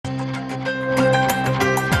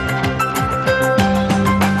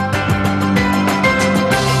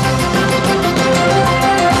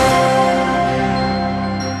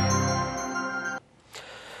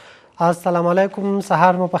السلام علیکم،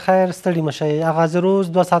 سهار مو په خیر، ستړي مه شئ. اغاز روز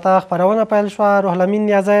 2 ساعته خپرونه پیل شوه. روح الامین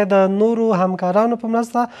نیازی د نورو همکارانو په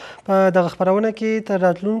مرسته په دغه خپرونه کې تر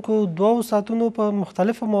راتلونکو 2 ساعتونو په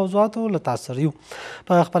مختلفو موضوعاتو له تاسو سره یو.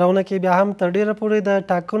 په خپرونه کې بیا هم تر ډیره پورې د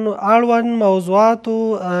ټاکنو اړوند موضوعاتو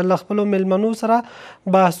له خپلو میلمنو سره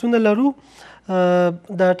بحثونه لرو.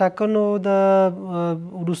 د ټاکنو د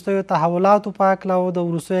وروستیو تحولاتو په هکله او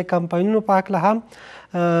د وروستیو کمپاینونو په هکله هم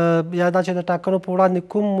یا دا چې د ټاکنو په وړاندې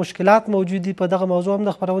کوم مشکلات موجود دي، په دغه موضوع هم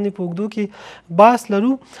د خپرونې په اوږدو کې بحث لرو.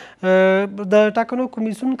 د ټاکنو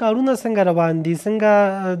کمیسیون کارونه څنګه روان دي،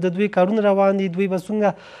 څنګه د دوی کارونه روان دي، دوی به څنګه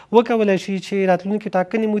وکولی شي چې راتلونکي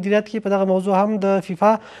ټاکنې مدیریت کړي. په دغه موضوع هم د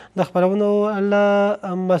فیفا د خپرونو له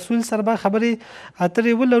مسؤل سره به خبرې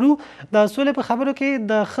اترې ولرو. د سولې په خبرو کې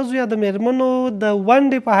د ښځو یا د میرمنو د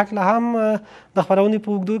ونډې په هکله هم د خپرونې په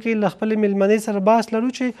اوږدو کې له خپلې میلمنې سره بحث لرو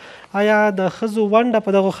چې آیا د ښځو ونډه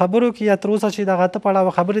په دغو خبرو کې یا تر اوسه چې دغه اته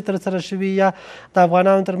پړاوه خبرې ترسره شوي یا د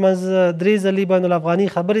افغانانو ترمنځ 3 ځلې بین الافغاني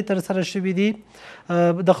خبرې ترسره شوي دي، د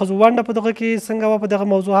ښځو ونډه په دغه کې څنګه وه، په دغه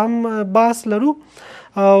موضوع هم بحث لرو.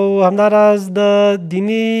 او همداراز د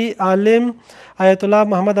دیني عالم آیت الله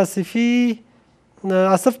محمد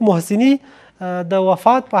آصف محسني د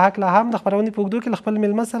وفات په هکله هم د خپرونې په اوږدو کې له خپل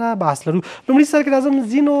میلمه سره بحث لرو. لومړي سر کې راځم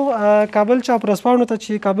ځینو کابل چاپ ورځپاڼو ته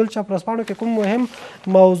چې کابل چاپ ورځپاڼو کې کوم مهم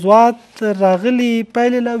موضوعات راغلي.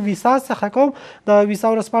 پیل له ویسا څخه کوم. د ویسا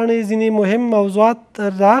ورځپاڼې ځینې مهم موضوعات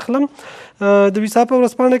راخلم. د ویسا په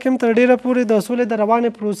ورځپاڼه کې هم تر ډیره پورې د سولې د روانې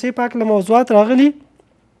پروسې په هکله موضوعات راغلي.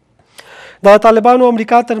 د طالبانو او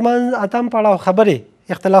امریکا ترمنځ اتم پړاو خبرې،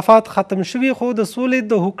 اختلافات ختم شوي خو د سولې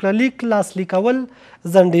د هوکړلیک لاسلیک کول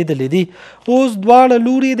ځنډېدلی دي. اوس دواړه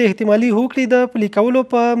لوري د احتمالي هوکړې د پلي کولو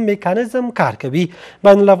په میکانیزم کار کوي.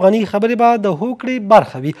 بین الافغاني خبرې به د هوکړې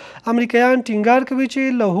برخه وي. امریکایان ټینګار کوي چې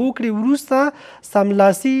له هوکړې وروسته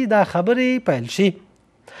سملاسي دا خبرې پیل شي.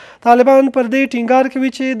 طالبان پر دې ټینګار کوي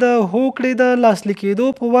چې د هوکړې د لاسلیک کېدو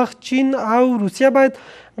په وخت چین او روسیه باید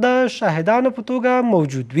د شاهدانو په توګه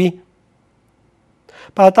موجود وي.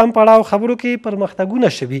 په اتم پړاو خبرو کې پرمختګونه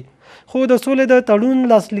شوي خو د سولې د تړون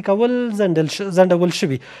لاسلیکول ځنډول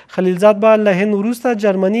شوي. خلیلزاد به له هند وروسته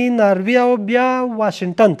جرمني، ناروې او بیا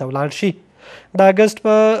واشنګټن ته ولاړ شي. د اګست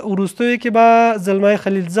په وروستیو کې به زلمی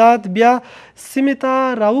خلیلزاد بیا سیمې ته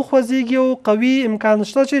راوخوځېږي او قوي امکان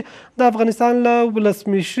شته چې د افغانستان له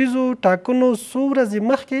ولسمشریزو ټاکنو څو ورځې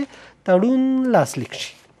مخکې تړون لاسلیک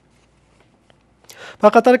شي. په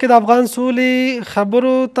قطر کې د افغان سولې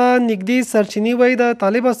خبرو ته نږدې سرچینې وایي د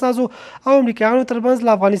طالب استازو او امریکایانو ترمنځ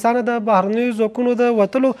له افغانستانه د بهرنیو ځواکونو د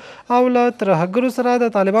وتلو او له ترهګرو سره د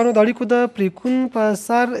طالبانو د اړیکو د پریکون په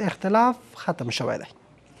سر اختلاف ختم شوی دی.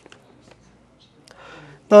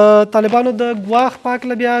 د طالبانو د ګواښ په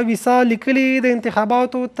هکله بیا ویسا لیکلي د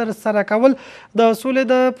انتخاباتو ترسره کول د سولې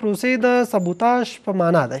د پروسې د سبوتاژ په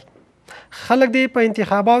معنا دی. خلک دې په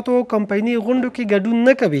انتخاباتو کمپایني غونډو کې ګډون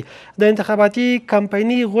نه کوي. د انتخاباتي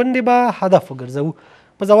کمپایني غونډې به هدف وګرځوو.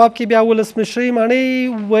 په جواب کې بیا ولسمشري ماڼۍ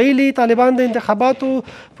ویلي طالبان د انتخاباتو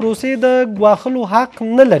پروسې د ګواښلو حق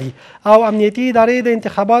نه لري او امنیتي ادارې د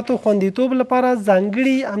انتخاباتو خوندیتوب لپاره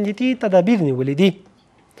ځانګړي امنیتي تدابیر نیولي دي.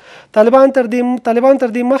 طالبان تر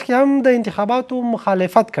دې مخکې هم د انتخاباتو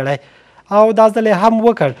مخالفت کړی او دا ځل هم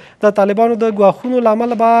وکړ. د طالبانو د ګواښونو له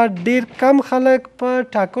امله به ډېر کم خلک په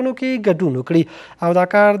ټاکنو کې ګډون وکړي او دا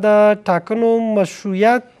کار د ټاکنو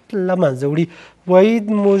مشروعیت له منځه وړي. وحید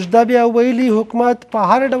مژده بیا ویلي حکومت په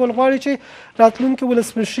هر ډول غواړي چې راتلونکي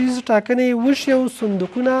ولسمشریز ټاکنې وشي او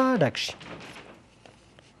صندوقونه ډک شي.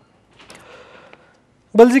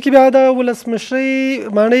 بل ځای کې بیا د ولسمشرۍ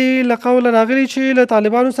ماڼۍ له قوله راغلي چې له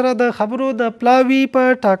طالبانو سره د خبرو د پلاوي په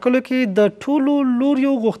ټاکلو کې د ټولو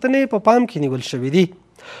لوریو غوښتنې په پام کې نیول شوي دي.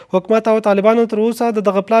 حکومت او طالبانو تر اوسه د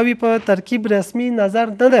دغه پلاوي په ترکیب رسمي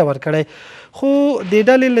نظر نه دی ورکړی خو دې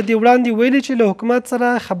ډلې له دې وړاندې ویلي چې له حکومت سره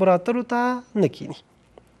خبرو اترو ته نه کیني.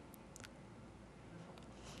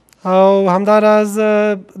 او همداراز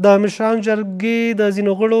د مشران جرګې د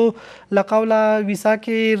ځینو غړو له قوله ویسا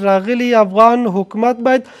کې راغلي افغان حکومت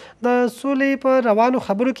باید د سولې په روانو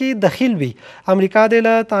خبرو کې دخیل وي. امریکا دې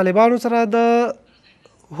له طالبانو سره د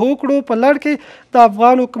هوکړو په لړ کې د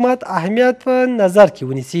افغان حکومت اهمیت په نظر کې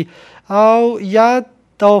ونیسي او یا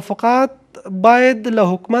توافقات باید له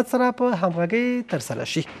حکومت سره په همغږۍ ترسره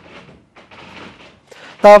شي.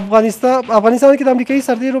 د افغانستان کې د امریکایي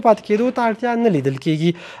سرتیرو پاتې کېدو ته اړتیا نه لیدل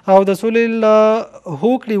کېږي او د سولې له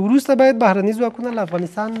هوکړې وروسته باید بهرني ځواکونه له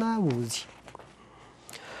افغانستان نه ووځي.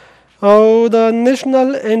 او د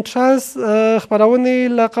نېشنل انټرست خپرونې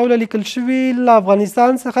له قوله لیکل شوي له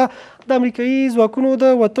افغانستان څخه د امریکایي ځواکونو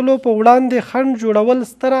د وتلو په وړاندې خنډ جوړول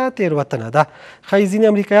ستره تېروتنه ده. ښایي ځینې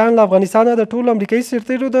امریکایان له افغانستانه د ټولو امریکایي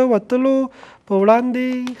سرتیرو د وتلو په وړاندې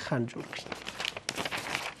خنډ جوړ کړي.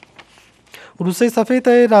 وروستۍ صفحې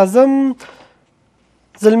ته راځم.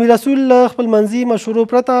 زلمی رسول له خپلمنځي مشورو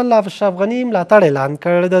پرته له اشرف غني ملاتړ اعلان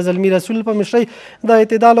کړ. د زلمی رسول په مشرۍ د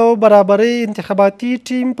اعتدال او برابرۍ انتخاباتي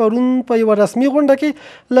ټیم پرون په یوه رسمي غونډه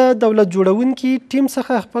کې له دولت جوړونکي ټیم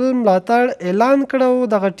څخه خپل ملاتړ اعلان کړ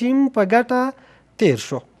او دغه ټیم په ګټه تیر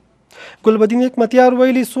شو. ګلبدین حکمتیار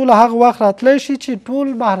ویلي سوله هغه وخت راتلی شي چې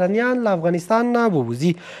ټول بهرنیان له افغانستان نه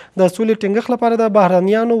ووځي. د سولې ټینګښت لپاره د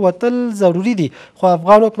بهرنیانو وتل ضروري دي، خو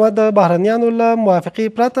افغان حکومت د بهرنیانو له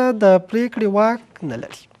موافقې پرته د پریکړې واک نه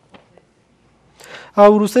لري. او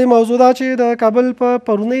وروستۍ موضوع دا چې د کابل په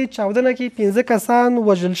پرونۍ چاودنه کې 15 کسان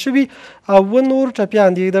وژل شوي او 7 نور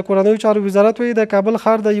ټپیان دي. د کورنیو چارو وزارت وایي د کابل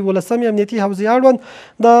ښار د 11 امنیتي حوزې اړوند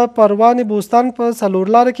د پروان بوستان په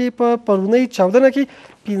څلورلاره کې په پرونۍ چاودنه کې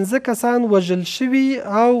 15 کسان وژل شوي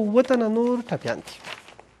او 7 تنه نور ټپیان دي.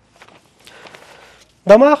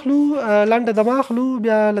 دمه اخلو لنډه دمه اخلو،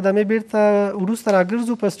 بیا له دمې بیرته وروسته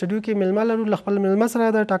راګرځو. په سټوډیو کې میلمه لرو، له خپل میلمه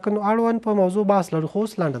سره د ټاکنو اړوند په موضوع بحث لرو، خو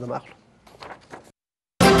اوس لنډه دمه اخلو.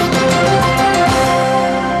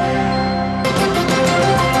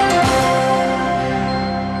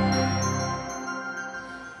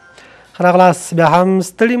 راغلاست، بیا هم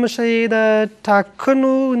ستړي مشئ. د ټاکنو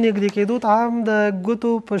نږدې کېدو ته هم د ګوتو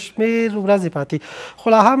په شمېر ورځې پاتې،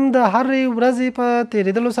 خو لا هم د هرې ورځې په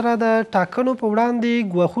تېرېدلو سره د ټاکنو په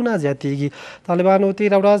وړاندې ګواښونه زیاتېږي. طالبانو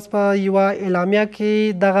تېره ورځ په یوه اعلامیه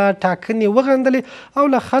کې دغه ټاکنې وغندلې او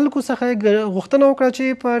له خلکو څخه غوښتنه وکړه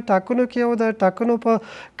چې په ټاکنو کې او د ټاکنو په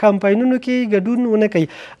کمپاینونو کې ګډون ونه کوي.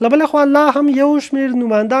 له بلې خوا لا هم یو شمېر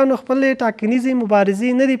نمایندانو خپلې ټاکنیزې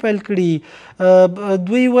مبارزې نه دي پیل کړي.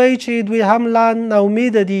 دوی وایي چې دوی هم لا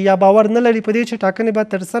ناامیده دي یا باور نه لري په دې چې ټاکنې به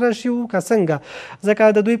ترسره شي که څنګه،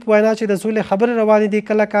 ځکه د دوی په وینا چې د سولې خبرې روانې دي.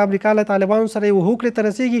 کله که امریکا له طالبانو سره یوه هوکړې ته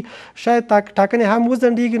رسېږي شاید ټاکنې هم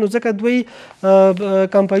وځنډېږي، نو ځکه دوی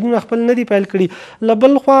کمپاینونه خپل نه دي پیل کړي. له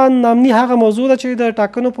بل خوا نامني هغه موضوع ده چې د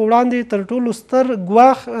ټاکنو په وړاندې تر ټولو ستر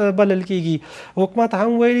ګواښ بلل کېږي. حکومت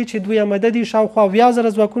هم ویلي چې دوی آماده دي شاوخوا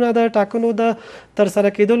 70,000 ځواکونه د ټاکنو د ترسره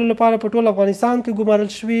کېدلو لپاره په ټول افغانستان کې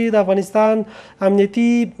ګمارل شوي. د افغانستان امنیتي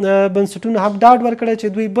بنسټونو هم ډاډ ورکړی چې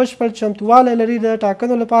دوی بشپړ چمتووالی لري د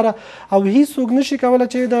ټاکنو لپاره او هیڅوک نشي کولی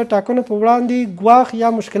چې د ټاکنو په وړاندې ګواښ یا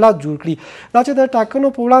مشکلات جوړ کړي. دا چې د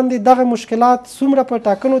ټاکنو په وړاندې دغه مشکلات څومره په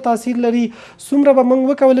ټاکنو تاثیر لري، څومره به موږ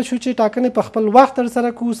وکولی شو چې ټاکنې په خپل وخت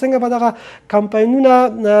ترسره کړو، څنګه به دغه کمپاینونه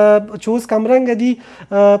چې اوس کمرنګه دي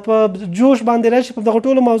په جوش باندې راشي. په دغه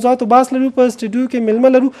ټولو موضوعاتو بحث لرو. په سټوډیو کې میلمه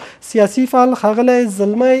لرو سیاسي فعال ښاغلی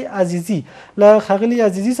زلمی عزیزي. له ښاغلي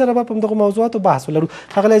عزیزي سره به په دغو موضوعاتو بحث ولرو.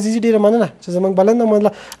 ښاغلی عزیزي ډېره مننه چې زموږ بلنه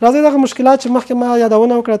ومنله. راځئ دغه مشکلات چې مخکې ما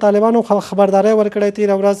یادونه وکړه، طالبانو خبرداری ورکړی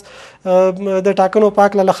تېره ورځ د ټاکنو په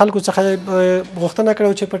هکله له خلکو څخه غوښتنه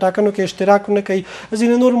کړې چې په ټاکنو کې اشتراک ونه کوي.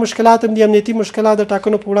 ځینې نور مشکلات هم دي، امنیتي مشکلات د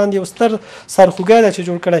ټاکنو په وړاندې یو ستر سرخوږی ده چې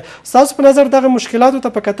جوړ کړی. ستاسو په نظر دغه مشکلاتو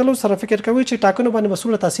ته په کتلو سره فکر کوئ چې ټاکنو باندې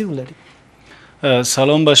مسئول تاثیر ولري؟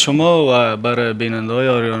 سلام به شما و برای بیننده های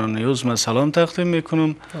آریانا نیوز من سلام تقدیم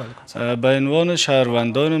میکنم. به عنوان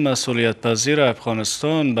شهروندان مسئولیت پذیر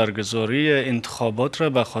افغانستان برگزاری انتخابات را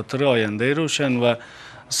به خاطر آینده روشن و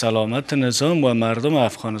سلامت نظام و مردم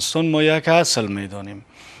افغانستان ما یک اصل میدانیم.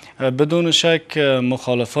 بدون شک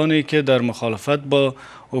مخالفانی که در مخالفت با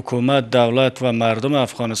حکومت، دولت و مردم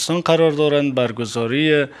افغانستان قرار دارند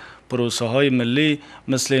برگزاری پروسه های ملی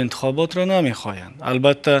مثل انتخابات را نمیخواهند.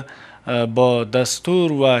 البته با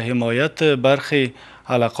دستور و حمایت برخی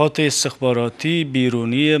حلقات استخباراتی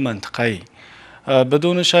بیرونی منطقه‌ای.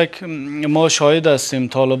 بدون شک ما شاهد هستیم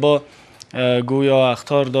طالبان گویا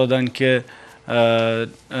اخطار دادند که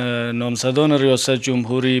نامزدان ریاست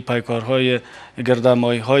جمهوری پیکارهای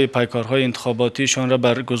گردمایی‌های پیکارهای انتخاباتیشان را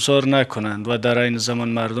برگزار نکنند و در این زمان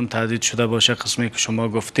مردم تهدید شده باشه. قسمی که شما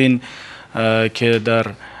گفتین که در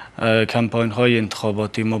کمپاین های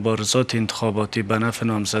انتخاباتی، مبارزات انتخاباتی به نفع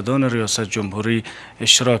نامزدان ریاست جمهوری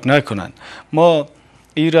اشتراک نکنند. ما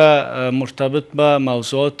این را مرتبط به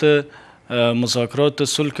موضوعات مذاکرات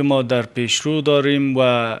صلح که ما در پیشرو داریم و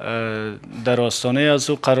در آستانه از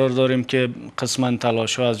او قرار داریم که قسما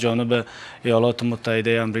تلاش‌ها از جانب ایالات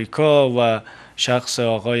متحده آمریکا و شخص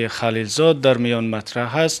آقای خلیلزاد در میان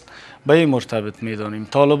مطرح است، به این مرتبط می‌دانیم.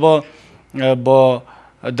 طالبان با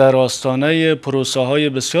در آستانه پروسه های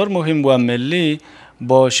بسیار مهم و ملی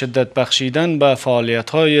با شدت بخشیدن به فعالیت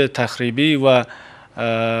های تخریبی و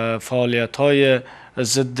فعالیت های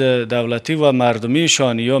ضد دولتی و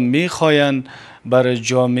مردمیشان یا میخواهند بر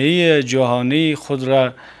جامعه جهانی خود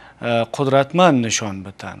را قدرتمند نشان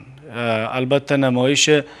بدن، البته نمایش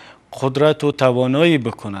قدرت و توانایی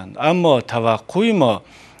بکنند. اما توقع ما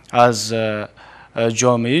از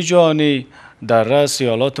جامعه جهانی در رأس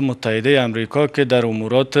ایالات متحده امریکا که در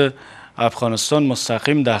امورات افغانستان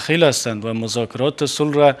مستقیم داخل هستند و مذاکرات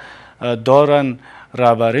صلح را دارن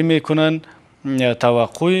رهبری میکنند،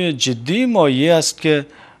 توقع جدی ما است که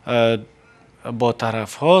با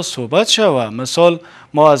طرف ها صحبت شود. مثال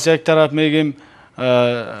ما از یک طرف میگیم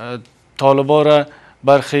طالبان را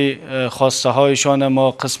برخی خواسته هایشان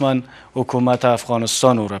ما قسما حکومت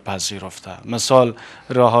افغانستان او را پذیرفته. مثال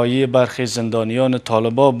رهایی برخی زندانیان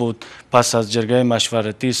طالبان بود پس از جرگه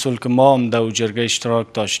مشورتی صلح که ما هم در جرگه اشتراک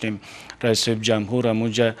داشتیم. رئیس جمهور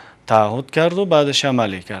همونجا تعهد کرد و بعدش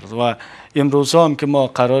عملی کرد. و امروز هم که ما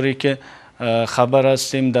قراری که خبر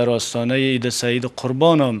هستیم در آستانه عید سعید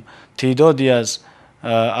قربان هم تعدادی از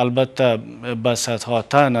البته به صدها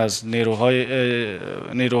تن از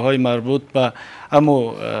نیروهای مربوط به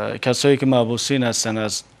همو کسایی که مبعوثین هستند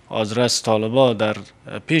از آدرس طالبان در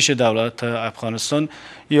پیش دولت افغانستان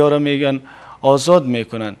یارا میگن آزاد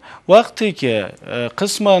میکنن. وقتی که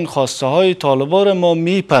قسما خواسته های طالبان را ما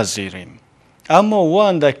میپذیریم اما او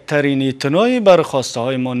اندکترین اعتنایی بر خواسته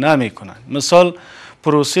های ما نمیکنن. مثال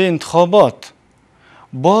پروسه انتخابات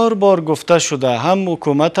بار بار گفته شده، هم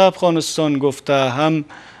حکومت افغانستان گفته، هم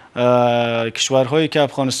کشورهایی که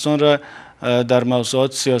افغانستان را در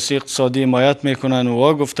موضوعات سیاسی اقتصادی حمایت میکنن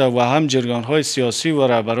و گفته و هم جریانهای سیاسی و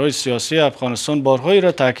رهبرهای سیاسی افغانستان بارهایی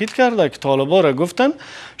را تاکید کرده که طالبان را گفتن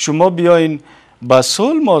شما بیاین با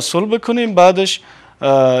صلح ما صلح بکنیم، بعدش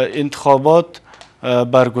انتخابات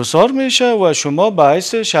برگزار میشه و شما به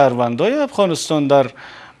حیث شهروندای افغانستان در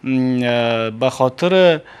به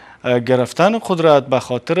خاطر گرفتن قدرت، به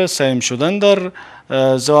خاطر سهم شدن در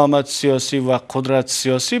زعامت سیاسی و قدرت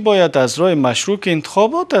سیاسی باید از راه مشروع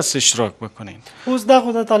انتخابات است اشتراک بکنین. اوس دا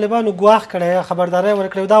خو د طالبانو ګواښ کړی، خبرداری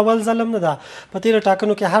ورکړی، دا اول ظلم نه ده. په تېرو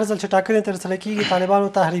ټاکنو کې هر ځل چې ټاکنې ترسره کېږي طالبانو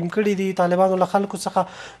تحریم کړي دي، طالبانو له خلکو څخه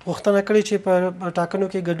غوښتنه کړې چې په ټاکنو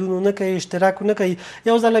کې ګډون ونه کوي، اشتراک ونه کوي.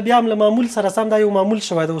 یو ځل بیا هم له معمول سره سم دا یو معمول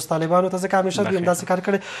شوی ده اوس طالبانو ته، ځکه همیشه دوی همداسې کار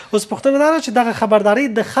کړی. اوس پوښتنه دا ده چې دغه خبرداری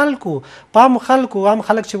د خلکو په عامو خلکو، عام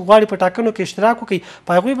خلک چې غواړي په ټاکنو کې اشتراک وکړي،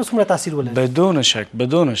 په هغوی به څومره تاثیر ولري؟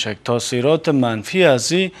 بدون شک تاثیرات منفی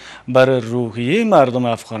از این بر روحیه مردم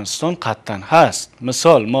افغانستان قطعا هست.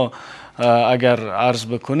 مثال ما اگر عرض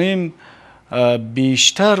بکنیم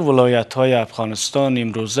بیشتر ولایت های افغانستان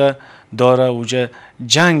امروزه داره اوجه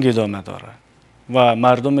جنگ ادامه داره و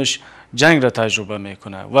مردمش جنگ را تجربه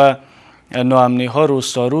میکنه و ناامنی ها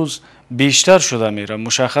روز تا روز بیشتر شده میره،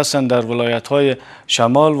 مشخصا در ولایت های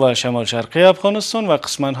شمال و شمال شرقی افغانستان و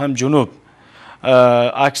قسما هم جنوب.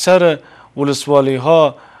 اکثر ولسوالی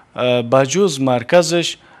ها بجز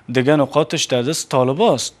مرکزش دیگه نقاطش در دست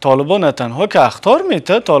طالبان است. طالبان نه تنها که اخطار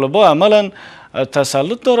میته، طالبان عملا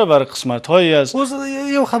تسلط داره بر قسمت هایی از اوس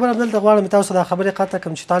یو خبره دلته غواړم تاسو دا خبرې قطع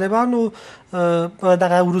کړم چې طالبانو په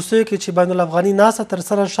دغه وروستیو کې چې بین الافغاني ناسته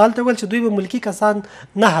ترسره شالته ول چې دوی به ملکی کسان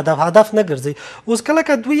نه هدف نه ګرځي. اوس کله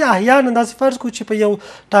که دوی احیانا داسې فرض کړو چې په یو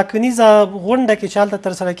ټاکنیزه غونډه کې چې هلته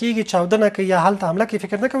ترسره کیږي چاودنه کوي یا هلته حمله کوي،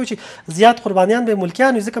 فکر نه کوي چې زیات قربانیان به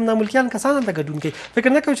ملکیان وي، ځکه ناملکیان کسان هلته ګډون کوي. فکر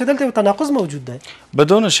نه کوي چې دلته یو تناقض موجود ده؟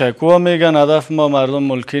 بدون شک و میگن هدف ما مردم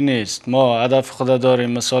ملکی نیست، ما هدف خود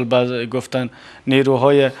داریم. مثال بعض گفتن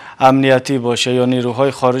نیروهای امنیتی باشه یا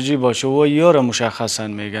نیروهای خارجی باشه و یا را مشخصا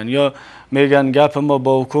میگن، یا میگن گپ ما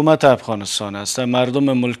با حکومت افغانستان است،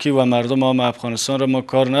 مردم ملکی و مردم عام افغانستان را ما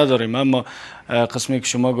کار نداریم. اما قسمی که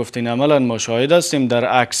شما گفتین عملا ما شاهد هستیم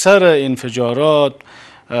در اکثر انفجارات،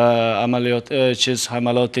 عملیات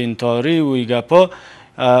حملات انتحاری و گپا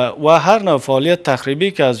و هر نوع فعالیت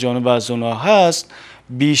تخریبی که از جانب از اونها هست،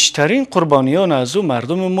 بیشترین قربانیان از او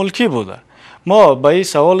مردم ملکی بوده. ما به این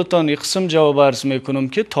سوالتان یک قسم جواب عرض میکنم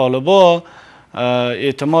که طالبان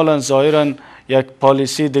احتمالا ظاهرا یک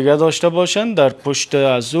پالیسی دیگه داشته باشند، در پشت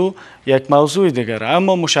از او یک موضوع دیگر،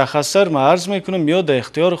 اما مشخصا ما عرض میکنم یا در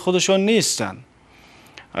اختیار خودشان نیستند.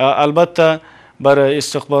 البته برای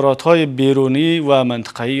استخبارات های بیرونی و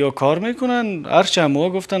منطقه‌ای یا کار میکنن، هرچه هموها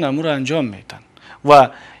گفتن امور انجام میدن و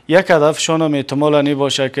یک هدفشان هم احتمالا این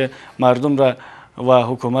باشه که مردم را و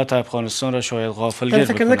حکومت افغانستان را شاید غافلگیر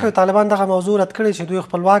بکنه. فکر نه کوي طالبان دغه موضوع رد کړي چې دوی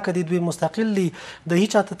خپلواک دي، دوی مستقل دي، د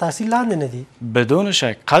هیچ چا ته تحصیل لاندې نه دي؟ بدون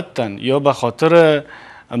شک قطعا یا به خاطر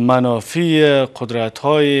منافع قدرت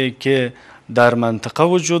هایی که در منطقه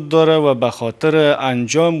وجود داره و به خاطر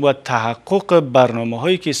انجام و تحقق برنامه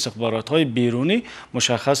هایی که استخبارات های بیرونی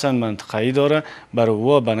مشخصا منطقه‌ای داره برای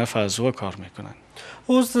او به نفع از او کار میکنن.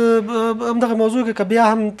 اوس همدغه موضوع کې بیا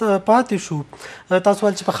هم پاتې شو تاسو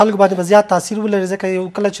ول چې په خلکو باندې زیات تاثیر ولري ځکه یو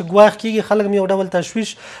کله چې ګواښ کیږي خلک یو ډول تشویش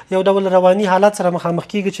یو ډول رواني حالت سره مخامخ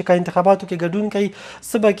کیږي چې که انتخاباتو کې ګډون کوي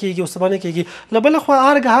څه به کیږي او څه به نه کیږي. له بله خوا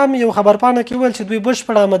ارګ هم یو خبرپاڼه کې ویل چې دوی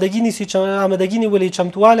بشپړه آمدګي نیولې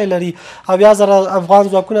چمتوالی لري او 1000 افغان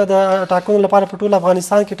ځواکونه د ټاکنو لپاره په ټول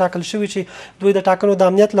افغانستان کې ټاکل شوي چې دوی د ټاکنو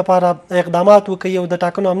د امنیت لپاره اقدامات وکړي او د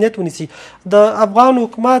ټاکنو امنیت ونیسي. د افغان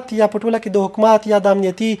حکومت یا په ټوله کې د حکومت یا د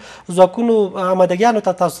امنیتي ځواکونو آمدګیانو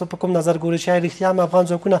ته تاسو په کوم نظر ګورئ چې رښتیا هم افغان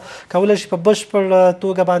ځواکونه کولی شي په بشپړ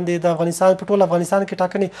توګه باندې د افغانستان په ټول افغانستان کې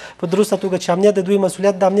ټاکنې په درسته توګه چې امنیت د دوی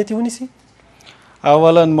مسئولیت د امنیت ونیسي؟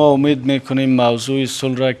 اولا ما امید میکنیم موضوع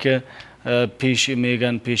صلح را که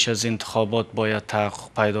پیش از انتخابات باید تحقق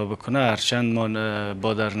پیدا بکنه، هرچند ما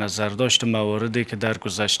با در نظر داشت مواردی که در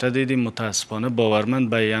گذشته دیدیم متاسفانه باورمند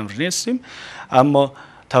به این امر نیستیم، اما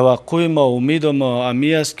توقع ما امید ما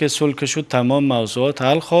امی است که صلح شد تمام موضوعات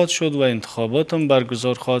حل خواهد شد و انتخابات هم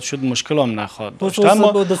برگزار خواهد شد، مشکل هم نخواهد داشت.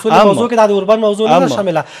 اما د صلح موضوع کې د اوربان موضوع نه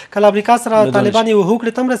شامله کله امریکا سره طالبان یو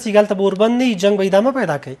هوکړه تم رسیدل ته اوربان نه جنگ به ادامه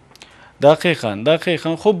پیدا کوي.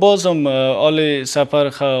 دقیقاً خب بازم آل سفر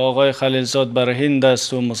آقای خلیلزاد برای هند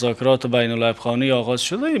است و مذاکرات بین الافغانی آغاز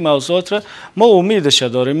شده. این موضوعات را ما امیدش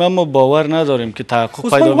داریم اما باور نداریم که تحقق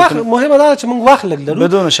پیدا بکنه. مهمه ده چې موږ وخت لږ لرو.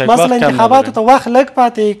 بدون شک مثلا انتخاباتو ته وخت لږ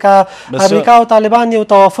پاتې که امریکا او طالبان یو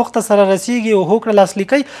توافق ته سره رسیږي او هوکړه لاسلیک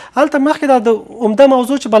کوي هلته مخکې د عمده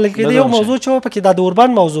موضوع چې بلل کېده یو موضوع چې پکې د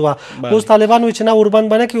اوربان موضوع اوس طالبان وایي چې نه اوربان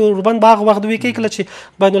به نه کوي اوربان به هغه وخت دوی کوي کله چې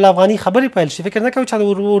بین الافغاني خبرې پیل شي. فکر نه کوي چې د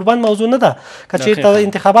اوربان موضوع نه ده که چېرته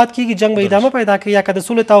انتخابات کیږي جنگ به ادامه پیدا کوي یا که د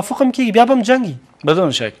صلح توافق هم کیږي بیا به هم جنگي.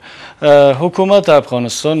 بدون شک حکومت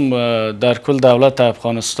افغانستان در کل دولت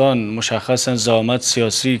افغانستان مشخصا زعامت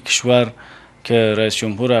سیاسی کشور که رئیس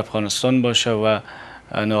جمهور افغانستان باشه و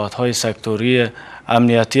نهادهای سکتوری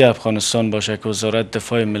امنیتی افغانستان باشه که وزارت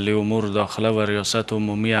دفاع ملی امور داخله و ریاست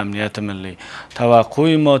عمومی امنیت ملی،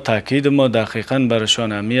 توقع ما تاکید ما دقیقاً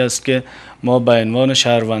برشان همی است که ما به عنوان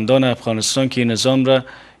شهروندان افغانستان که نظام را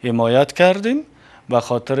حمایت کردیم و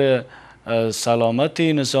خاطر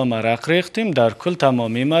سلامتی نظام عرق ریختیم، در کل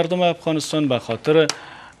تمامی مردم افغانستان به خاطر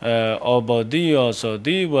آبادی،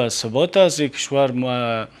 آزادی و ثبات از کشور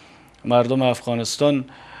مردم افغانستان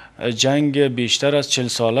جنگ بیشتر از 40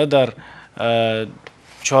 ساله در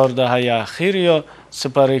 4 دهه اخیر یا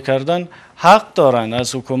سپری کردن حق دارند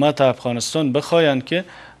از حکومت افغانستان بخواهند که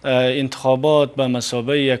انتخابات به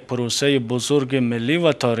مثابه یک پروسه بزرگ ملی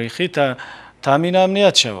و تاریخی تامین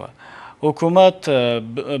امنیت شود. حکومت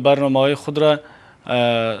برنامه‌های خود را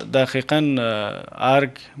دقیقاً ارگ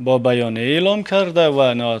با بیانیه اعلام کرده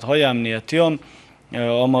و نهادهای امنیتی هم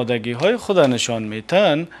آمادگی‌های خود نشان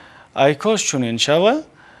میتن. ای کاش چنین شود.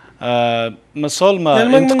 مثال ما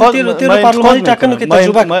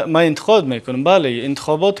انتقاد میکنم. بله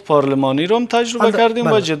انتخابات پارلمانی رو هم تجربه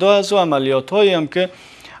کردیم و جدا از عملیات‌هایی هم که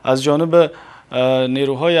از جانب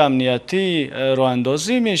نیروهای امنیتی راه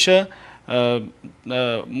اندازی میشه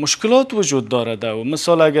مشکلات وجود دارد. و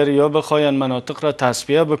مثال اگر یا بخواین مناطق را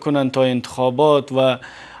تصفیه بکنن تا انتخابات و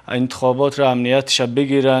انتخابات را امنیتش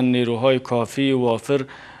بگیرن، نیروهای کافی وافر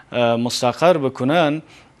مستقر بکنن،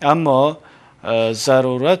 اما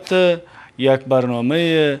ضرورت یک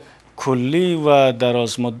برنامه کلی و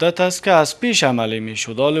دراز مدت است که از پیش عملی می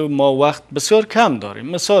شد. حالا ما وقت بسیار کم داریم.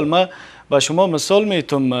 مثال ما با شما مثال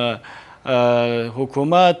میتونم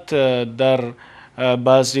حکومت در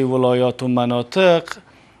بعضی ولایات و مناطق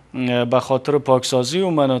به خاطر پاکسازی و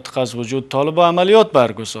مناطق از وجود طالب عملیات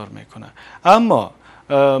برگزار میکنه، اما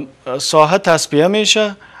ساحه تصفیه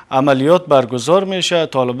میشه، عملیات برگزار میشه،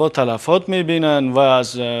 طالبا تلفات میبینن و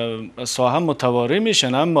از ساحه متواری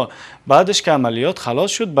میشن، اما بعدش که عملیات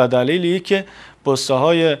خلاص شد به دلیل اینکه پسته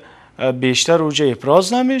های بیشتر اوج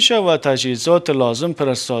ابراز نمیشه و تجهیزات لازم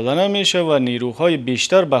فرستاده نمیشه و نیروهای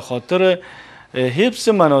بیشتر به خاطر حفظ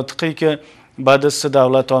مناطقی که بعد از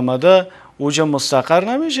دولت آمده اوج مستقر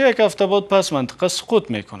نمیشه، یک هفته بعد پس منطقه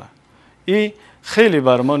سقوط میکنه. این خیلی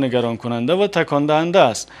بر ما نگران کننده و تکان دهنده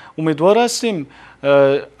است. امیدوار هستیم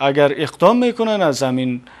اگر اقدام میکنن از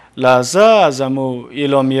همین لحظه از همو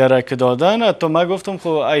اعلامیه را که دادن، حتی من گفتم خب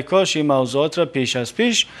ای کاش این موضوعات را پیش از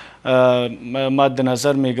پیش مد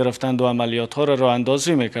نظر میگرفتند و عملیات ها را راه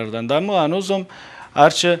اندازی میکردند، اما هنوزم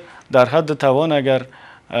هرچه در حد توان اگر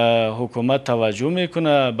حکومت توجه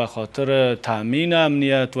میکنه به خاطر تامین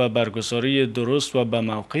امنیت و برگزاری درست و به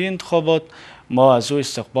موقع انتخابات، ما از او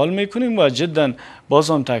استقبال میکنیم و جدا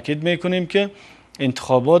بازم تاکید میکنیم که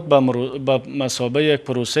انتخابات به مثابه یک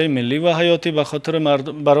پروسه ملی و حیاتی به خاطر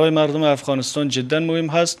برای مردم افغانستان جدا مهم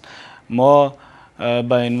هست. ما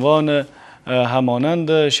به عنوان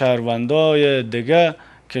همانند شهروندای دیگه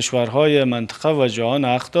کشورهای منطقه و جهان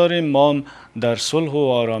حق داریم، ما هم در صلح و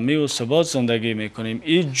آرامی و ثبات زندگی میکنیم.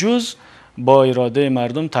 این جز با اراده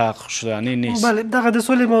مردم تحقق شدنی نیست. بله، دغه د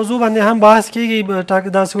سولې موضوع باندې هم بحث کیږي.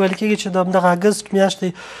 داسې ویل کیږي چې دغه اګست میاشتې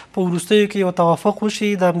په وروستیو کې یو توافق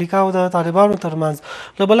وشي د امریکا او د طالبانو ترمنځ.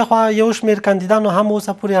 له بله خوا یو شمېر کاندیدانو هم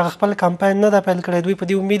اوسه پورې هغه خپل کمپاین نه ده پیل کړی. دوی په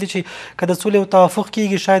دې امید چې که د سولې او توافق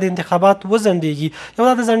کیږي شاید انتخابات وځنډېږي. یو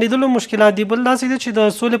دا د ځنډېدلو مشکلات دي، بل داسې دی چې د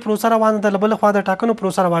سولې پروسه روانه ده، له بلې خوا د ټاکنو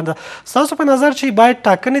پروسه روانه ده. ستاسو په نظر چې باید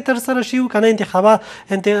ټاکنې ترسره شي او که نه انتخابات،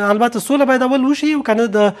 البته سوله باید اول وشي او که نه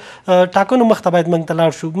د ټاکنو مخ ته باید مخ ته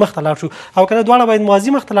لاړ شو او که نه دواړه باید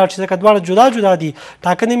موازي مخ ته لاړ شي، ځکه دواړه جدا جدا دي.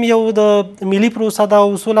 ټاکنې هم یو د ملي پروسه ده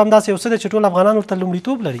او سوله همداسې یو څه دی چې ټول افغانان ورته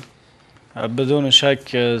لومړیتوب لري. بدون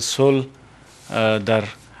شک صلح در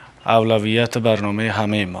اولویت برنامه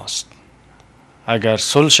همه ماست. اگر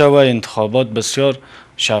صلح شود انتخابات بسیار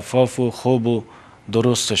شفاف و خوب و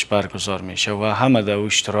درستش برگزار میشه و همه در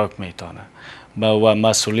اشتراک میتونه و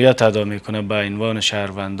مسئولیت ادا میکنه به عنوان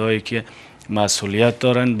شهروندایی که مسئولیت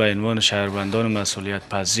دارند، به عنوان شهروندان مسئولیت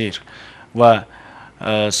پذیر. و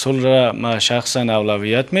صلح را من شخصا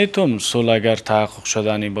اولویت میتونم. صلح اگر تحقق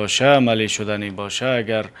شدنی باشه، عملی شدنی باشه،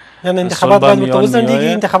 اگر یعنی انتخابات باید متوازن دیگه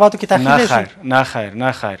انتخاباتو که تأخیر نشد.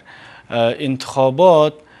 نه خیر.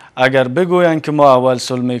 انتخابات اگر بگوین که ما اول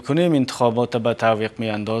صلح میکنیم انتخابات به تعویق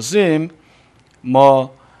میاندازیم،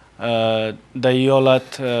 ما در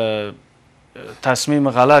ایالت تصمیم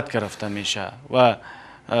غلط گرفته میشه و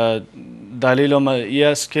دلیل این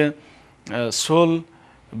است که صلح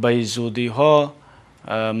به زودی ها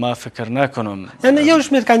ما فکر نکنم. یعنی یو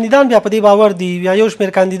شمیر کاندیدان بیا په دې باور دي، یا یو شمیر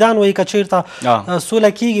کاندیدان وایي که چیرته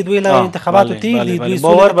سوله کیږي دوی له انتخاباتو تیر دي، دوی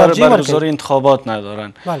باور بر برگزاری انتخابات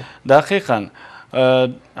ندارن. دقیقاً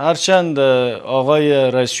هرچند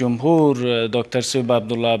آقای رئیس جمهور دکتر سیب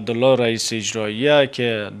عبدالله رئیس اجراییه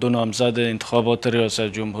که دو نامزد انتخابات ریاست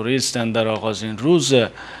جمهوری هستند در آغازین روز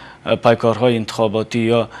پیکارهای انتخاباتی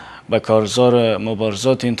یا به کارزار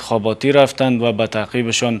مبارزات انتخاباتی رفتند و به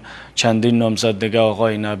تعقیبشان چندین نامزد دیگه،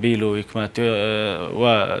 آقای نبیل و حکمتی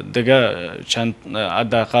و دیگه چند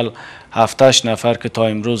حداقل 7-8 نفر که تا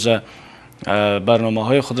امروز برنامه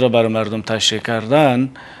های خود را برای مردم تشریح کردن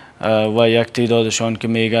و یک تعدادشان که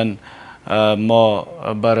میگن ما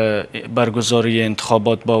برای برگزاری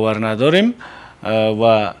انتخابات باور نداریم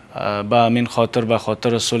و به همین خاطر به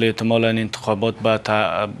خاطر صلح احتمالاً انتخابات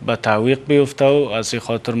به تعویق بیفته و از این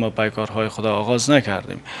خاطر ما پیکارهای خود آغاز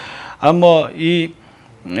نکردیم. اما این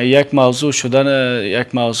یک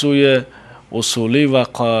موضوع اصولی و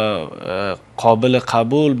قابل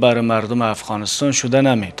قبول برای مردم افغانستان شده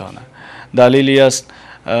نمیتونه. دلیلی است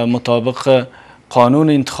مطابق قانون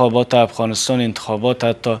انتخابات افغانستان انتخابات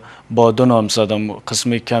حتی با دو نامزد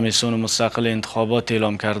قسم کمیسیون مستقل انتخابات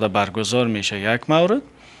اعلام کرده برگزار میشه، یک مورد.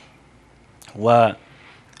 و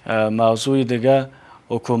موضوع دیگه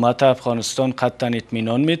حکومت افغانستان قطعا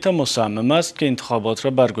اطمینان میده، مصمم است که انتخابات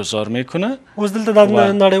را برگزار میکنه. اوس دلته د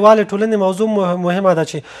نړیوالې ټولنې موضوع مهمه ده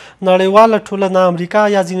چې نړیواله ټولنه امریکا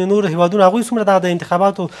یا ځینې نور هیوادونه هغوی څومره د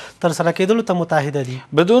انتخاباتو ترسره کېدلو ته متحده دي.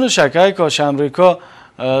 بدون شک کاش امریکا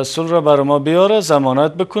صلح را برای ما بیاره،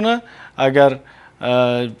 ضمانت بکنه. اگر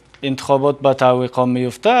انتخابات به تعویق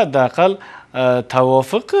میفته حداقل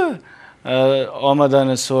توافق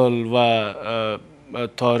آمدن صلح و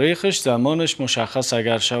تاریخش زمانش مشخص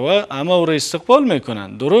اگر شود اما او را استقبال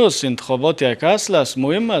میکنند. درست انتخابات یک اصل است،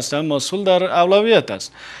 مهم است، اما صلح در اولویت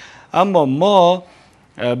است. اما ما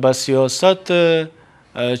به سیاست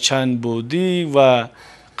چند بودی و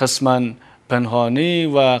قسما پنهانی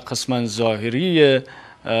و قسما ظاهری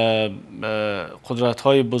قدرت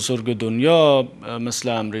های بزرگ دنیا مثل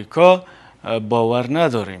امریکا باور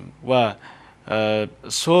نداریم و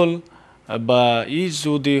صلح با این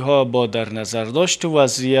زودی ها با در نظر داشت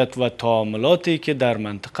وضعیت و تعاملاتی که در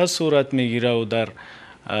منطقه صورت میگیره و در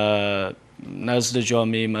نزد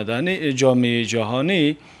جامعه مدنی، جامعه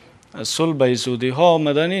جهانی، صلح به زودی ها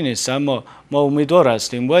مدنی نیست. اما ما امیدوار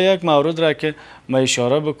هستیم. و یک مورد را که ما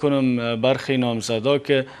اشاره بکنم، برخی نامزدا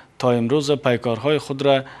که تا امروز پیکارهای خود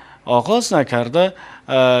را آغاز نکرده،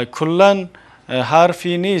 کلا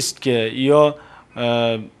حرفی نیست که یا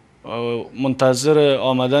منتظر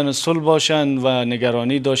آمدن صلح باشند و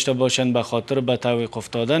نگرانی داشته باشند به خاطر به تعویق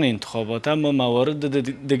افتادن انتخابات. اما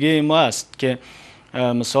موارد دیگه ما است که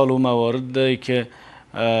مثال اون مواردی که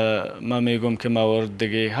من میگم که موارد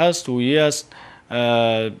دیگه هست و یه است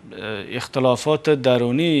اختلافات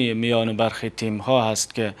درونی میان برخی تیم ها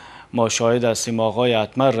هست که ما شاهد هستیم. آقای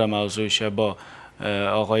اتمر را موضوعش با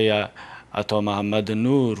آقای عطا محمد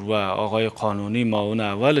نور و آقای قانونی معاون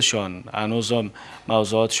اولشان هنوز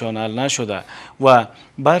موضوعاتشان حل نشده و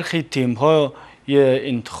برخی تیم های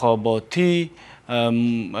انتخاباتی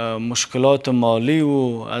مشکلات مالی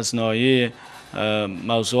و از ناحیه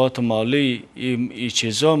موضوعات مالی این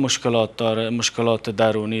چیزا مشکلات داره، مشکلات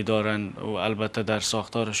درونی دارن و البته در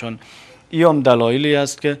ساختارشان. این هم دلایلی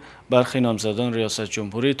است که برخی نامزدان ریاست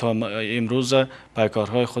جمهوری تا امروز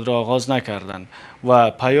پیکارهای خود را آغاز نکردند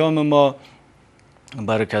و پیام ما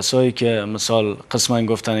برای کسایی که مثال قسما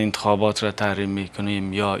گفتن انتخابات را تحریم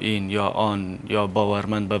میکنیم یا این یا آن یا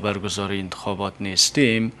باورمند به برگزاری انتخابات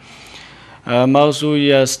نیستیم،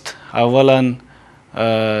 موضوعی است اولا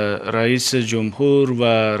رئیس جمهور و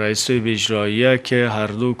رئیس اجراییه که هر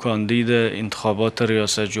دو کاندید انتخابات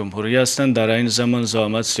ریاست جمهوری هستند، در این زمان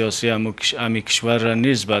زعامت سیاسی امی کشور را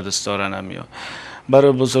نیز به دست دارند.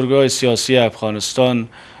 برای بزرگای سیاسی افغانستان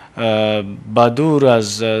بدور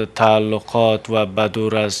از تعلقات و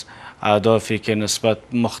بدور از اهدافی که نسبت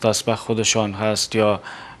مختص به خودشان هست یا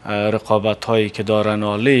رقابت هایی که دارن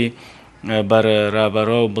عالی، برای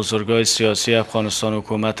رهبران و بزرگای سیاسی افغانستان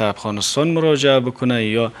حکومت افغانستان مراجعه بکنن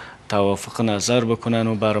یا توافق نظر بکنن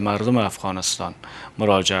و بر مردم افغانستان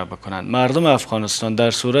مراجعه بکنن. مردم افغانستان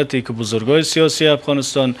در صورتی که بزرگای سیاسی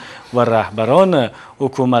افغانستان و رهبران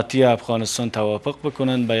حکومتی افغانستان توافق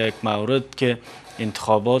بکنن به یک مورد که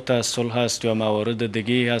انتخابات از صلح است یا موارد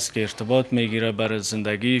دیگه هست که ارتباط میگیره برای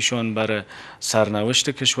زندگیشان، برای سرنوشت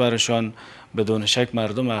کشورشان، بدون شک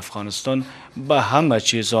مردم افغانستان به همه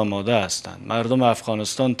چیز آماده هستند. مردم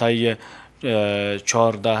افغانستان طی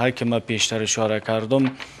 4 دهه که من پیشتر اشاره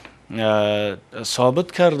کردم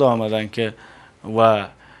ثابت کرده آمدن که و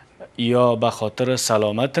یا به خاطر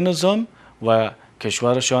سلامت نظام و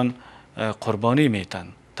کشورشان قربانی میتن.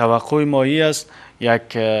 توقع مایی است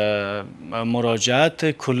یک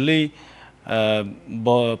مراجعت کلی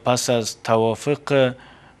با پس از توافق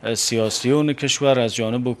سیاسیون کشور از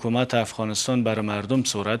جانب حکومت افغانستان بر مردم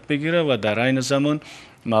صورت بگیره و در عین زمان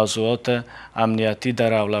موضوعات امنیتی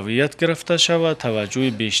در اولویت گرفته شود، توجه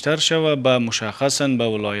بیشتر شود به مشخصاً به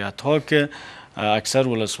ولایت ها که اکثر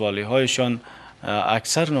ولسوالی هایشان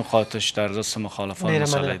اکثر نقاطش در دست مخالفان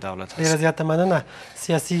مسئله دولت هست. ډیره زیاته مننه.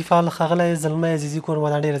 سیاسي فعال ښاغلی زلمی عزیزي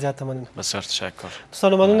کورمدان، ډیره زیاته مننه. بسیار تشکر.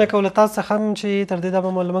 دوستانو مننه کوم له تاسو څخه هم چې تر دې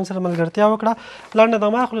دمه مو له موږ سره ملګرتیا وکړه. لنډه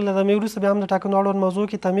دمه اخلو، له دمې وروسته بیا هم د ټاکنو اړوند موضوع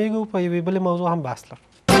کې تمیږو، په یوې بلې موضوع هم بحث لرو.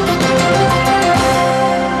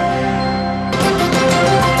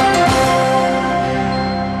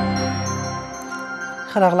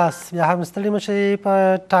 ښه راغلاست. بیا هم ستړي مه شئ. په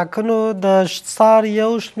ټاکنو د سار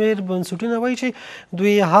یو شمېر بنسټونه وایي چې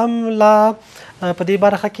دوی هم لا په دې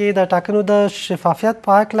برخه کې د ټاکنو د شفافیت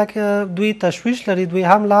په هکله دوی تشویش لري. دوی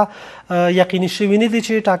هم لا یقیني شوي نه دي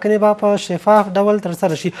چې ټاکنې به په شفاف ډول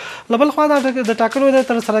ترسره شي. له بل خوا د ټاکنو د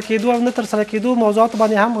ترسره کېدو او نه ترسره کېدو موضوعاتو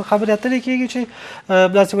باندې هم خبرې اترې کېږي چې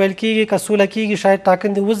داسې ویل کېږي که سوله کېږي شاید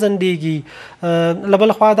ټاکنې وځنډېږي. له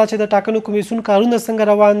بل خوا دا چې د ټاکنو کمیسیون کارونه څنګه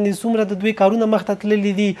روان دي، څومره د دوی کارونه مخته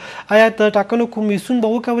تللي دي، آیا د ټاکنو کمیسیون به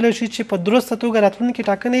وکولی شي چې په درسته توګه راتلونکي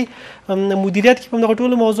ټاکنې مدیریت کړي. په همدغه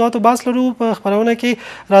ټولو موضوعاتو بحث لرو. په خپرونه کې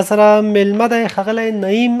را سره میلمه دی ښاغلی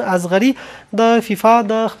نعیم اصغري د فیفا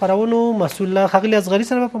د خپرونو مسؤل. ښاغلي اصغري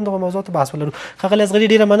سره به په همدغه موضوعاتو بحث ولرو. ښاغلي اصغري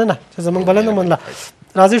ډېره مننه چې زموږ بلنه منله.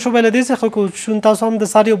 راځئ شوبه له دې څخه کوو چون تاسو هم د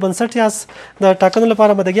سار یو بنسټ یاست، د ټاکنو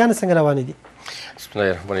لپاره مدګیانې څنګه روانې دي؟ بسم الله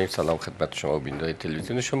الرحمن الرحیم. سلام خدمت شما و بیننده‌های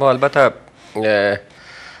تلویزیون شما. البته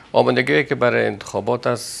آمادگی که برای انتخابات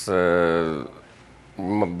است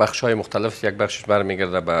بخش‌های مختلف، یک بخشش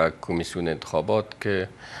برمیگرده به کمیسیون انتخابات که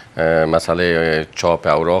مسئله چاپ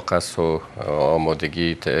اوراق است و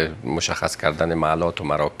آمادگی مشخص کردن محلات و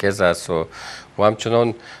مراکز است و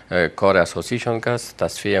همچنان کار اساسیشان که است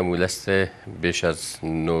تصفیه امولست بیش از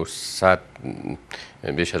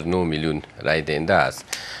 9 میلیون رای دهنده است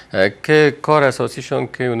که کار اساسیشان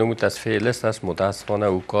که اونمو تصفیه لیست است. متاسفانه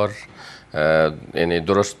او کار یعنی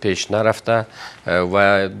درست پیش نرفته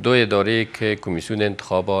و دو اداره که کمیسیون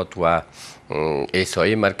انتخابات و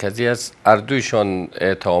احصایی مرکزی است، هر دویشان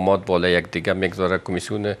اتهامات بالای یکدیگر میگذاره.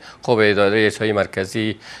 کمیسیون خب اداره احصایی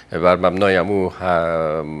مرکزی بر مبنای امو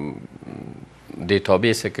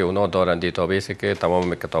دیتابیسی که اونا دارن، دیتابیسی که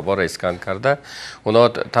تمام کتابا را اسکن کرده، اونا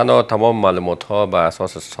تمام معلومات ها به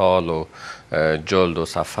اساس سال و جلد و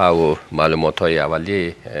صفحه و معلومات های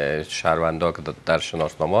اولیه شهروندا که در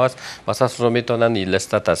شناسنامه است اساس رو میتونن این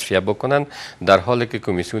لیست تصفیه بکنن، در حالی که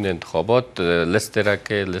کمیسیون انتخابات لیست را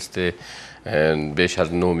که لیست بیش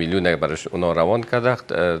از 9 میلیون برای اونا روان کرده،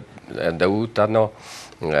 دو تنها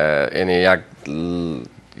یعنی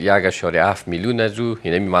 1.7 میلیون از او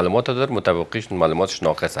این معلومات داره، متبقیش معلوماتش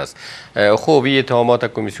ناقص است. خب این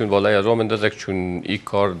اتهامات کمیسیون بالای از میندازه چون این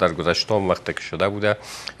کار در گذشته وقتی که شده بوده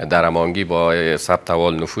در امانگی با ثبت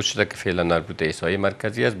احوال نفوذ شده که فعلا مربوط به احصایه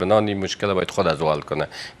مرکزی است، بنابراین این مشکل باید خود از حل کنه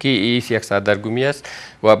که این یک سردرگمی است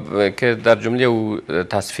و که در جمله او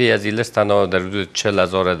تصفیه از این لیست تنها در حدود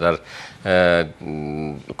 40,000 در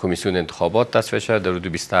کمیسیون انتخابات تصفیه شده، در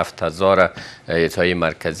حدود 27,000 احصایه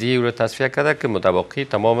مرکزی او را تصفیه کرده که متبقی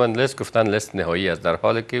تماما لیست گفتن لیست نهایی است، در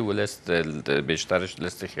حالی که او لیست بیشترش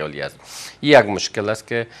لیست خیالی است. یک مشکل است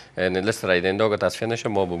که لیست رای دهنده اگر تصفیه نشه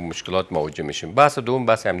ما با مشکلات مواجه میشیم. بحث دوم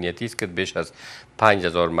بحث امنیتی است که بیش از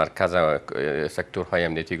 5,000 مرکز سکتورهای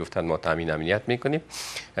امنیتی گفتن ما تامین امنیت میکنیم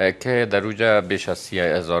که در اوجا بیش از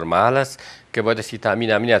 30,000 محل است که باید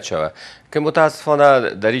تامین امنیت شود که متاسفانه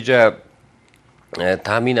در اینجا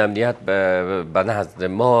تامین امنیت به نزد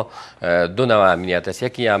ما دو نوع امنیت است.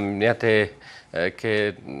 یکی امنیت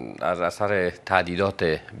که از اثر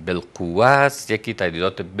تعدیدات بالقوه است، یکی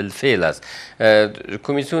تعدیدات بالفعل است.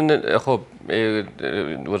 کمیسیون خب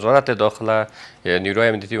وزارت داخله، نیروی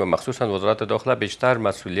امنیتی و مخصوصا وزارت داخله بیشتر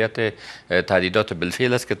مسئولیت تعدیدات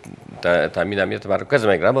بالفعل است که تامین امنیت مرکز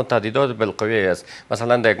میگیره، اما تعدیدات بالقوه است.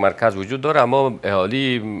 مثلا در یک مرکز وجود داره اما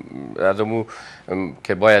اهالی از امو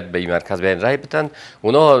که باید به این مرکز بیان رای بدن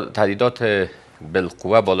اونا تعدیدات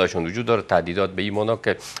بالقوه بالاشون وجود داره. تعدیدات به این معنا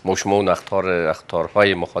که ما شما اون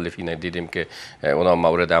اخطارهای مخالفین دیدیم که اونا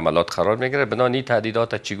مورد عملات قرار میگیره، بنابراین این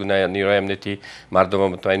تعدیدات چگونه نیروی امنیتی مردم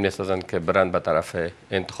مطمئن میسازن که برن به طرف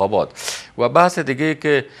انتخابات. و بحث دیگه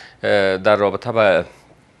که در رابطه با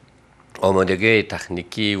آمادگی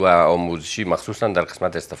تکنیکی و آموزشی مخصوصا در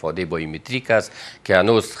قسمت استفاده بایومتریک است که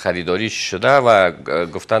هنوز خریداری شده و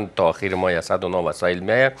گفتن تا آخر ماه 100 اونا وسایل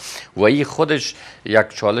میه و این خودش یک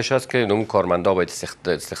چالش است که نوم کارمندا باید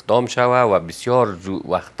استخدام شوه و بسیار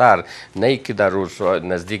وقتتر نه که در روز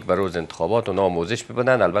نزدیک به روز انتخابات اونا آموزش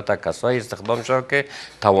ببینن، البته کسایی استخدام شوه که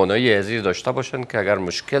توانایی ازیر داشته باشن که اگر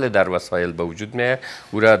مشکل در وسایل به وجود میه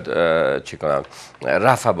او را چی کنن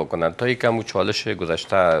رفع بکنن تا یک کم چالش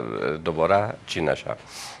گذشته دوباره چی نشه،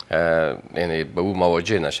 یعنی به او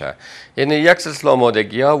مواجه نشه. یعنی یک سلسله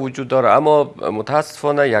آمادگی ها وجود داره اما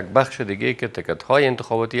متاسفانه یک بخش دیگه که تکت های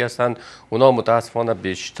انتخاباتی هستند اونا متاسفانه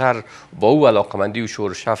بیشتر با او علاقمندی و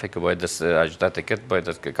شور شفه که باید اجده تکت باید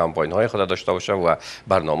از کمپاین های خود داشته باشن و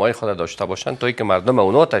برنامه های خود داشته باشن تا اینکه مردم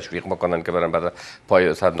اونا تشویق بکنن که برن بعد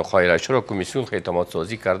پای صندوق های رای. چرا کمیسیون خدمات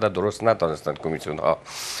سازی کرده درست نتونستند کمیسیون ها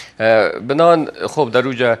بنان خب در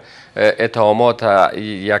اوجه اتهامات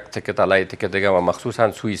یک تکت علیه تکت دیگه و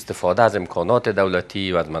مخصوصا سوء استفاده از امکانات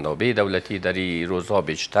دولتی و از منابع دولتی در این روزها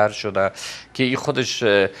بیشتر شده که این خودش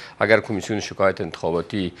اگر کمیسیون شکایت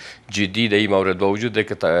انتخاباتی جدی در این مورد با وجود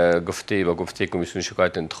که گفته کمیسیون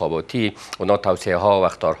شکایت انتخاباتی اونا توصیه ها و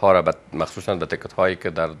اخطارها را مخصوصا به تکت هایی که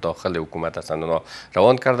در داخل حکومت هستند اونا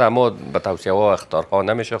روان کرده اما به توصیه ها و اخطارها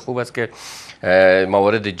نمیشه. خوب است که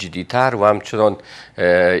موارد جدیتر و همچنان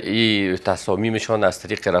این تصامیمشان از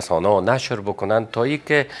طریق رسانه ها نشر بکنن تا ای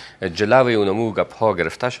که جلوی اونمو گپ ها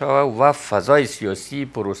گرفته شود و فضای سیاسی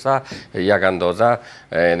پروسه یک اندازه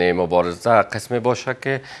یعنی مبارزه قسمی باشه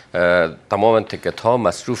که تمام تکت ها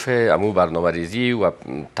مصروف امو برنامه ریزی و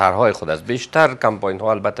طرحهای خود است. بیشتر کمپاین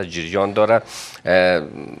ها البته جریان داره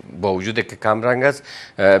با وجود که کم رنگ است،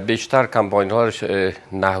 بیشتر کمپاین ها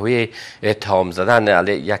نحوه اتهام زدن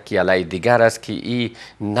یکی علیه دیگر است که این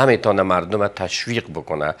نمیتونه مردم تشویق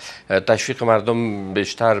بکنه. تشویق مردم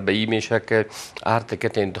بیشتر به این میشه که هر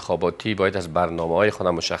تکت انتخاباتی باید از برنامه های خود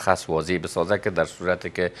مشخص واضح بسازه که در صورتی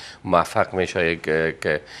که موفق میشه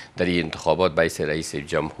که در این انتخابات به حیث رئیس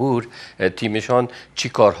جمهور تیمشان چی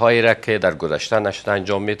کارهایی را که در گذشته نشده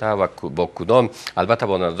انجام میده و با کدام البته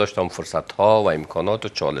با نظر داشتن فرصت ها و امکانات و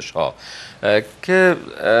چالش ها که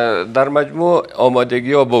در مجموع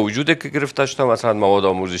آمادگی ها با وجود که گرفته شده. مثلا مواد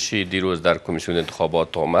آموزشی دیروز در کمیسیون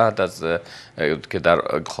انتخابات آمد از که در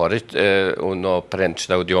خارج اونا پرنت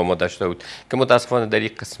شده بود یا آماده شده بود که متاسفانه در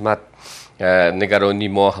این قسمت نگرانی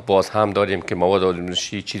ما باز هم داریم که مواد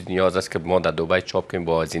آموزشی چیز نیاز است که ما در دبی چاپ کنیم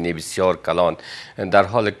با هزینه بسیار کلان، در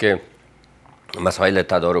حالی که مسائل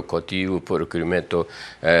تدارکاتی و پروکیومنت و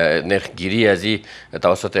نرخگیری از این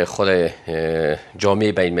توسط خود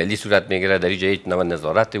جامعه بین المللی صورت میگیره. در اینجا هیچ نوع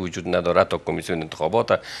نظارت وجود نداره. تا کمیسیون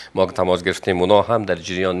انتخابات ما که تماس گرفتیم اونا هم در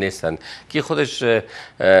جریان نیستن که خودش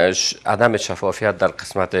عدم شفافیت در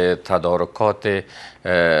قسمت تدارکات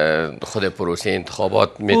خود پروسه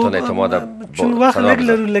انتخابات میتونه اعتماد چون وقت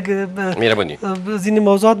میربونی زین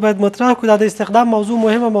موضوعات باید مطرح کنه. د استخدام موضوع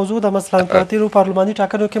مهمه موضوع ده، مثلا پارتی رو پارلمانی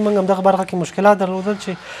ټاکنو کې موږ هم دغه برخه کې مشکل مشکلات درلودل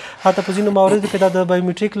چې حتی په ځینو مواردو کې د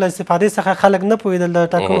بایومټریک له استفادې څخه خلک نه پوهېدل د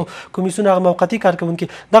ټاکنو کمیسیون هغه موقتي کارکوونکي.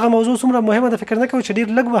 دغه موضوع څومره مهمه ده فکر نه کوئ چې ډېر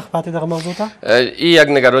لږ وخت پاتې دغه موضوع ته؟ این یک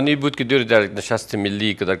نگرانی بود که دور در نشست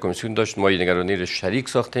ملی که در کمیسیون داشت ما این نگرانی رو شریک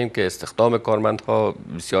ساختیم که استخدام کارمندها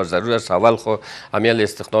بسیار ضرور است. اول خو عمل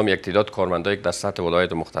استخدام یک تعداد کارمندای در سطح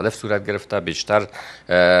ولایت مختلف صورت گرفته، بیشتر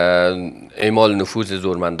اعمال نفوذ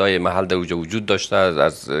زورمندای محل در اوجا وجود داشته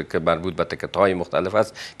از که مربوط به تکت‌های مختلف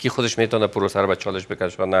است که خودش میتونه پروسه رو به چالش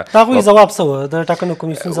بکشونه. دغه جواب څه د ټاکنو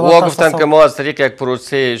کمیسیون جواب وا گفتن که ما از طریق یک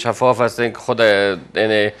پروسه شفاف هستیم که خود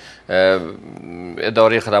یعنی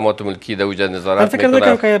اداره خدمات ملکی د اوجا نظارت فکر نه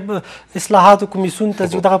کوم که اصلاحات کمیسیون ته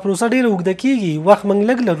دغه پروسه ډیره اوږده کیږي، وخت موږ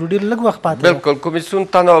لږ لرو، ډیر لږ وخت پاتې. بالکل کمیسیون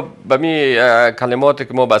تنها به می کلماتی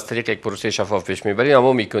که ما از طریق یک پروسه شفاف پیش میبریم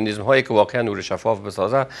اما مکانیزم هایی که واقعا او رو شفاف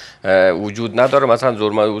بسازه وجود نداره. مثلا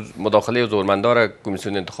مداخله زورمندار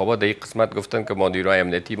کمیسیون انتخابات در این قسمت گفتن که ما نیروی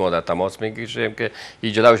امنیتی ما در تماس میگیریم که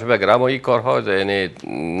ایجاد بشه بگیره، اما این کارها یعنی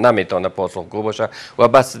نمیتونه پاسخگو باشه. و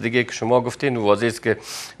بس دیگه که شما گفتین واضح است که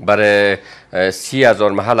برای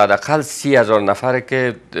 30,000 محل حداقل 30,000 نفر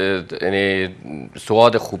که یعنی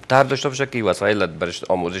سواد خوبتر داشته باشه که وسایل برش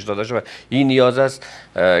آموزش داده شده. این نیاز است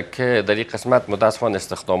که در این قسمت متاسفانه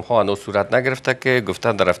استخدام ها هنوز صورت نگرفته که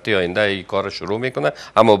گفتن در هفته آینده این کار شروع میکنه،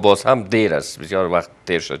 اما باز هم دیر است، بسیار وقت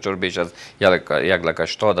دیر شد، چون بیش از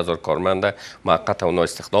 1,80,000 کارمند موقت اونا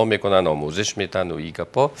استخدام میکنن، آموزش میتن و این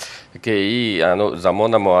گپا که این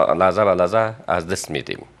زمان ما لحظه به لحظه از دست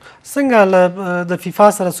میدیم. څنګه د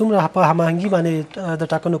فیفا سره څومره په هماهنګي باندې د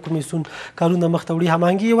ټاکنو کمیسیون کارونه مخته وړي؟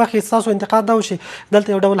 هماهنګي یو وخت ستاسو انتقاد دا و چې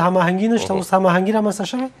دلته یو ډول هماهنګي نشته، اوس هماهنګي رامنځته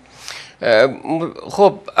شوې؟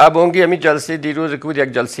 خب هماهنگی همین جلسه دیروز که بود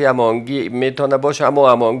یک جلسه هماهنگی میتونه باشه،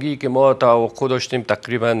 اما هماهنگی که ما توقع داشتیم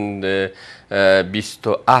تقریبا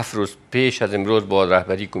 27 روز پیش از امروز با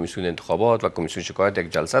رهبری کمیسیون انتخابات و کمیسیون شکایت یک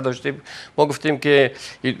جلسه داشتیم. ما گفتیم که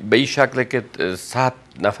به این شکل که 100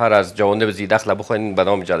 نفر از جوانب زیدخل بخواین به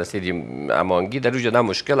نام جلسه هماهنگی در اوج نه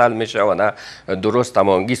مشکل حل میشه و نه درست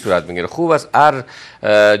هماهنگی صورت میگیره. خوب است هر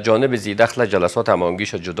جانب زیدخل جلسات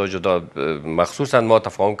هماهنگیش جدا جدا، مخصوصا ما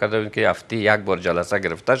تفاهم کرده که هفته یک بار جلسه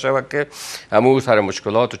گرفته شود که همون سر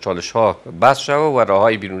مشکلات و چالش ها بس شود و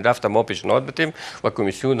راههای بیرون رفت ما پیشنهاد بدیم و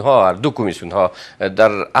کمیسیون ها، هر دو کمیسیون ها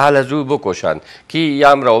در اهل از او بکشن که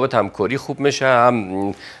هم روابط همکاری خوب میشه،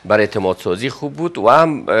 هم بر اعتماد سازی خوب بود و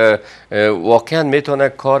هم واقعا میتونه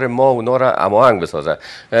کار ما اونا را هماهنگ بسازه.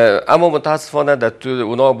 اما متاسفانه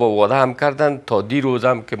اونا با وعده هم کردن تا دیروز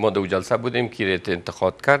هم که ما دو جلسه بودیم که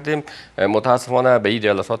انتخاب کردیم، متاسفانه به این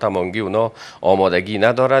جلسات هماهنگی اونا آمادگی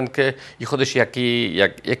ندارن که این خودش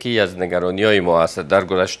یکی از نگرانی های ما است. در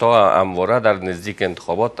گذشته همواره در نزدیک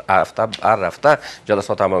انتخابات هر هفته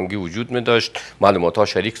جلسات هماهنگی وجود می داشت، معلومات ها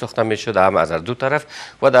شریک ساخته می شد هم از هر دو طرف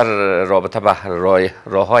و در رابطه به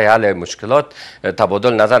راههای حل مشکلات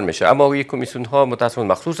تبادل نظر میشه. اما این کمیسیون ها متاسفانه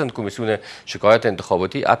مخصوصا کمیسیون شکایت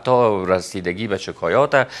انتخاباتی حتی رسیدگی به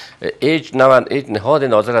شکایات هیچ نهاد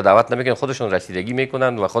ناظر دعوت نمیکنن، خودشون رسیدگی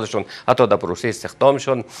میکنن و خودشون حتی در پروسه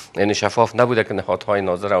استخدامشون یعنی شفاف نبوده که نهادهای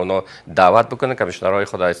ناظر اونا دعوت بکنن. کمیشنرهای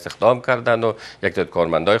خود استخدام کردن و یک تعداد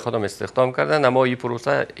کارمندای خودم استخدام کردن، اما این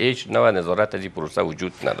پروسه هیچ نوع نظارت از این پروسه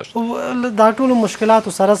وجود نداشت. دا ټول مشکلات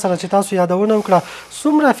سره سره چې تاسو یادونه وکړه،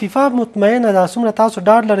 څومره فیفا مطمئنه ده، څومره تاسو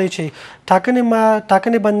ډاډ لرئ چې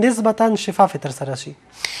ټاکنې به نسبتا شفاف ترسره شي؟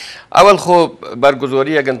 اول خب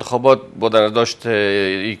برگزاری یک انتخابات با داشت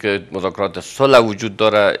ای که مذاکرات صلح وجود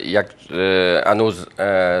داره، یک هنوز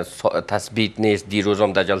تثبیت نیست. دیروز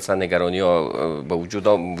هم در جلسه نگرانی ها به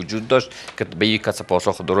وجود داشت که به یک کس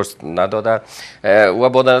پاسخ درست نداده و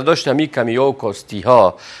با داشت همین کمی ها و کاستی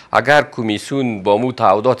ها اگر کمیسیون با مو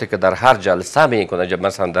تعهداتی که در هر جلسه میکنه،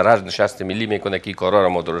 مثلا در هر نشست ملی میکنه که این کارا را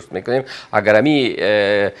ما درست میکنیم، اگر همین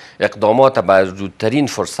اقدامات به زودترین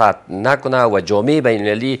فرصت نکنه و جامعه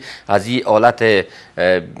بین المللی از این حالت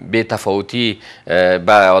بی تفاوتی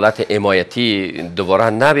به حالت حمایتی دوباره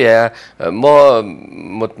نبیه، ما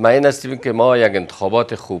مطمئن هستیم که ما یک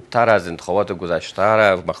انتخابات خوبتر از انتخابات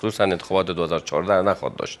گذشته مخصوصا انتخابات 2014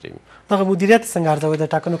 نخواهد داشتیم. دغه مدیریت څنګه ارزوي د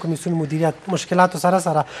ټاکنو کمیسیون مدیریت مشکلاتو سره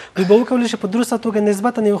سره دوی به وکولی شي په درسته توګه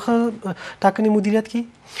نسبتا یو ښه ټاکنې مدیریت کړي؟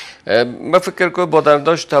 من فکر کنم با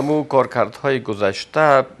داشت همون کارکردهای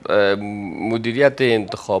گذشته مدیریت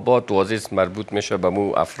انتخابات واضح مربوط میشه به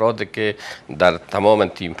مو افراد افراد که در تمام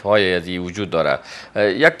تیم های از وجود داره.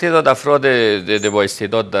 یک تعداد افراد با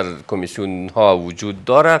استعداد در کمیسیون ها وجود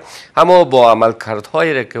داره، اما با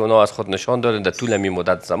عملکردهایی که اونا از خود نشان دادن در طول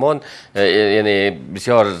مدت زمان، یعنی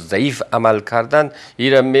بسیار ضعیف عمل کردن،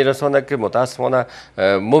 این میرسانه که متاسفانه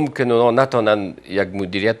ممکن اونا نتونن یک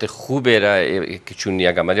مدیریت خوبی را که چون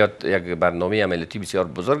یک عملیات، یک برنامه عملیاتی بسیار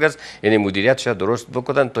بزرگ است، یعنی مدیریتش درست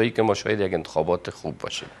بکنن تا اینکه ما شاید یک انتخابات خوب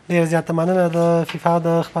باشه. ډیر زیات مننه د فیفا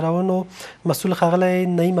د خبرونو مسؤل ښاغلی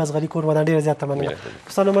نعیم اصغري کورمدان، ډیر زیات مننه.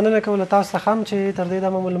 دوستانو مننه کوله تاسو څخه هم چې تر دې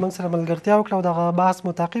دمه مو له موږ سره ملګرتیا وکړه او دغه بحث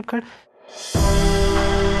مو تعقیب کړ.